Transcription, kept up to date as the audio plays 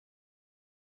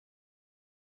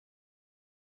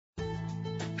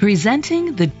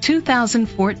Presenting the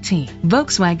 2014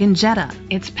 Volkswagen Jetta.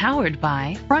 It's powered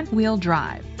by front-wheel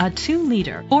drive, a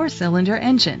 2-liter 4-cylinder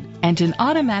engine, and an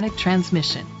automatic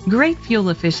transmission. Great fuel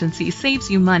efficiency saves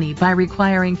you money by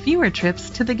requiring fewer trips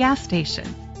to the gas station.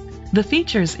 The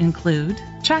features include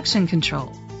traction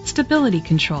control, stability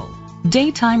control,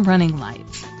 daytime running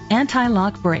lights,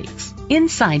 anti-lock brakes.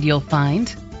 Inside you'll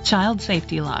find child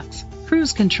safety locks,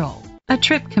 cruise control, a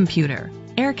trip computer,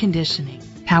 air conditioning,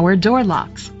 power door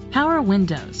locks, power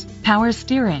windows, power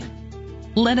steering.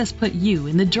 Let us put you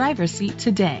in the driver's seat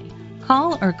today.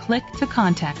 Call or click to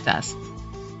contact us.